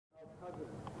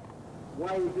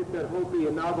Why is it that Hopi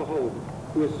and Navajo,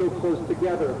 who are so close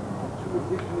together, two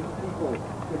indigenous people,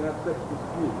 can have such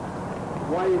disputes?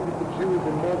 Why is it that Jews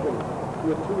and Muslims, who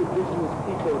are two indigenous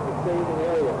people of the same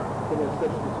area, can have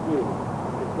such disputes?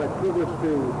 It's my privilege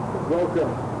to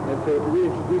welcome and to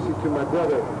reintroduce you to my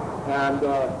brother and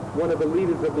one of the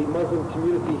leaders of the Muslim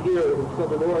community here in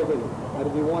Southern Oregon. And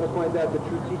if you want to find out the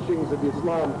true teachings of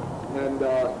Islam, and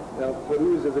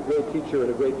Pirouz is a great teacher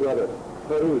and a great brother.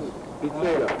 Pirouz,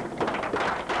 Pitzeda.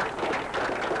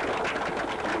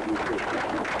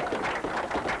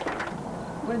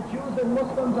 When Jews and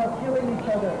Muslims are killing each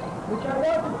other, which I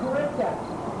want to correct that.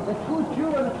 The true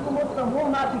Jew and the true Muslim will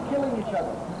not be killing each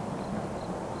other.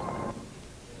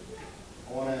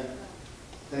 I want to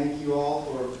thank you all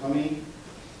for coming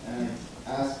and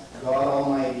ask God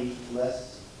Almighty to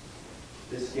bless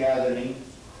this gathering,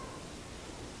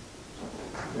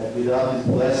 that without His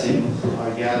blessings,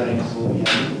 our gatherings will be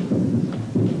empty.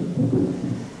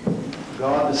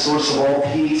 God, the source of all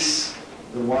peace,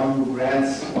 the one who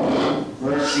grants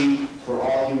mercy for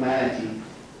all humanity,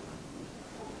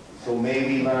 so may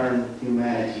we learn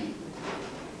humanity.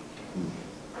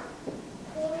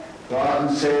 God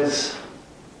who says,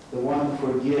 the one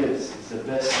who forgives is the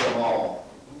best of all.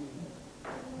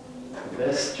 The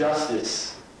best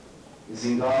justice is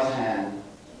in God's hand,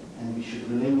 and we should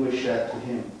relinquish that to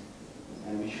Him.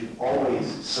 And we should always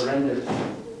surrender to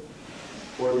Him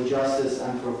for the justice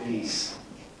and for peace.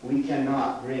 We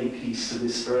cannot bring peace to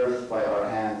this earth by our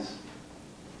hands,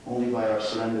 only by our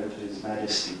surrender to His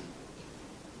majesty.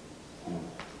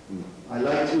 I'd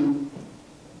like to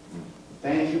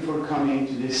thank you for coming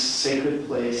to this sacred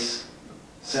place,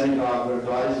 synagogue, where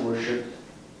God is worshipped.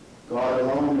 God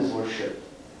alone is worshipped.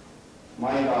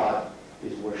 My God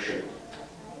is worshipped.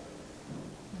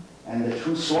 And the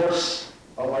true source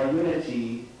of our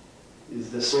unity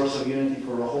is the source of unity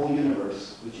for the whole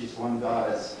universe, which is one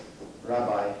God, as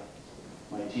Rabbi,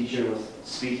 my teacher, was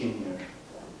speaking here.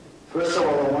 First of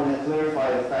all, I want to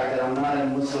clarify the fact that I'm not a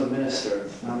Muslim minister.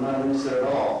 I'm not a minister at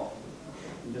all.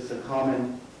 I'm just a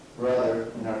common brother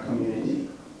in our community.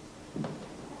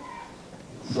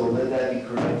 So let that be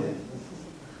corrected.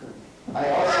 I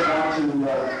also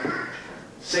want to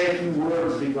say a few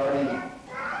words regarding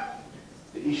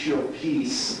the issue of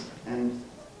peace and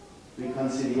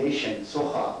reconciliation,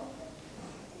 soha,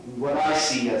 what I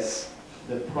see as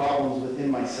the problems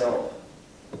within myself,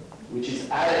 which is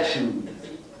attitude,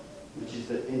 which is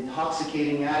the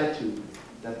intoxicating attitude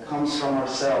that comes from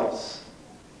ourselves,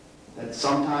 that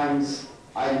sometimes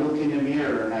I look in the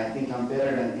mirror and I think I'm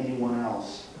better than anyone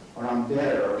else, or I'm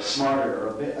better, or smarter,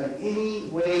 or any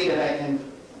way that I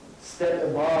can step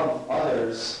above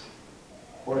others,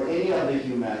 or any of the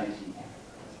humanity,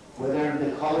 whether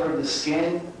the color of the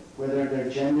skin, whether their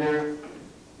gender,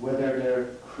 whether their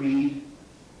creed,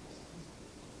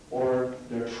 or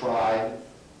their tribe,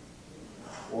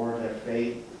 or their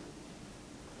faith.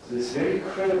 So it's very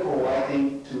critical, I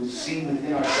think, to see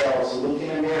within ourselves, to look in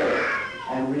a mirror,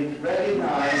 and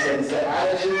recognize that it's the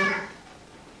attitude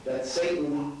that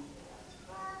Satan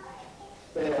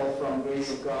fell from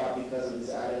grace of God because of his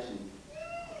attitude.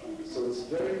 So it's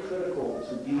very critical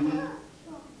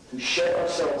to shed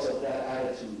ourselves of that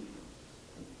attitude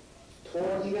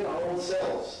toward even our own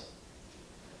selves,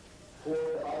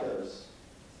 toward others.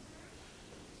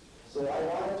 So I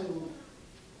wanted to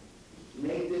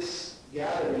make this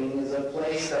gathering as a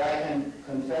place that I can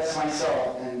confess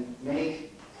myself and make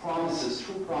promises,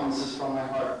 true promises from my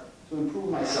heart to improve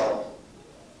myself,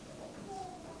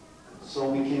 so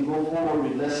we can go forward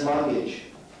with less luggage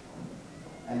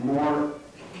and more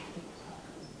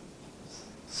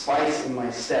spice in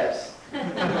my steps.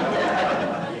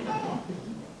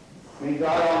 May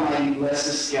God Almighty bless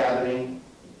this gathering,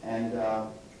 and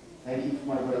thank you for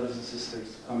my brothers and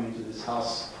sisters coming to this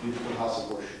house, beautiful house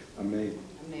of worship. Amen.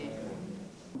 Amen.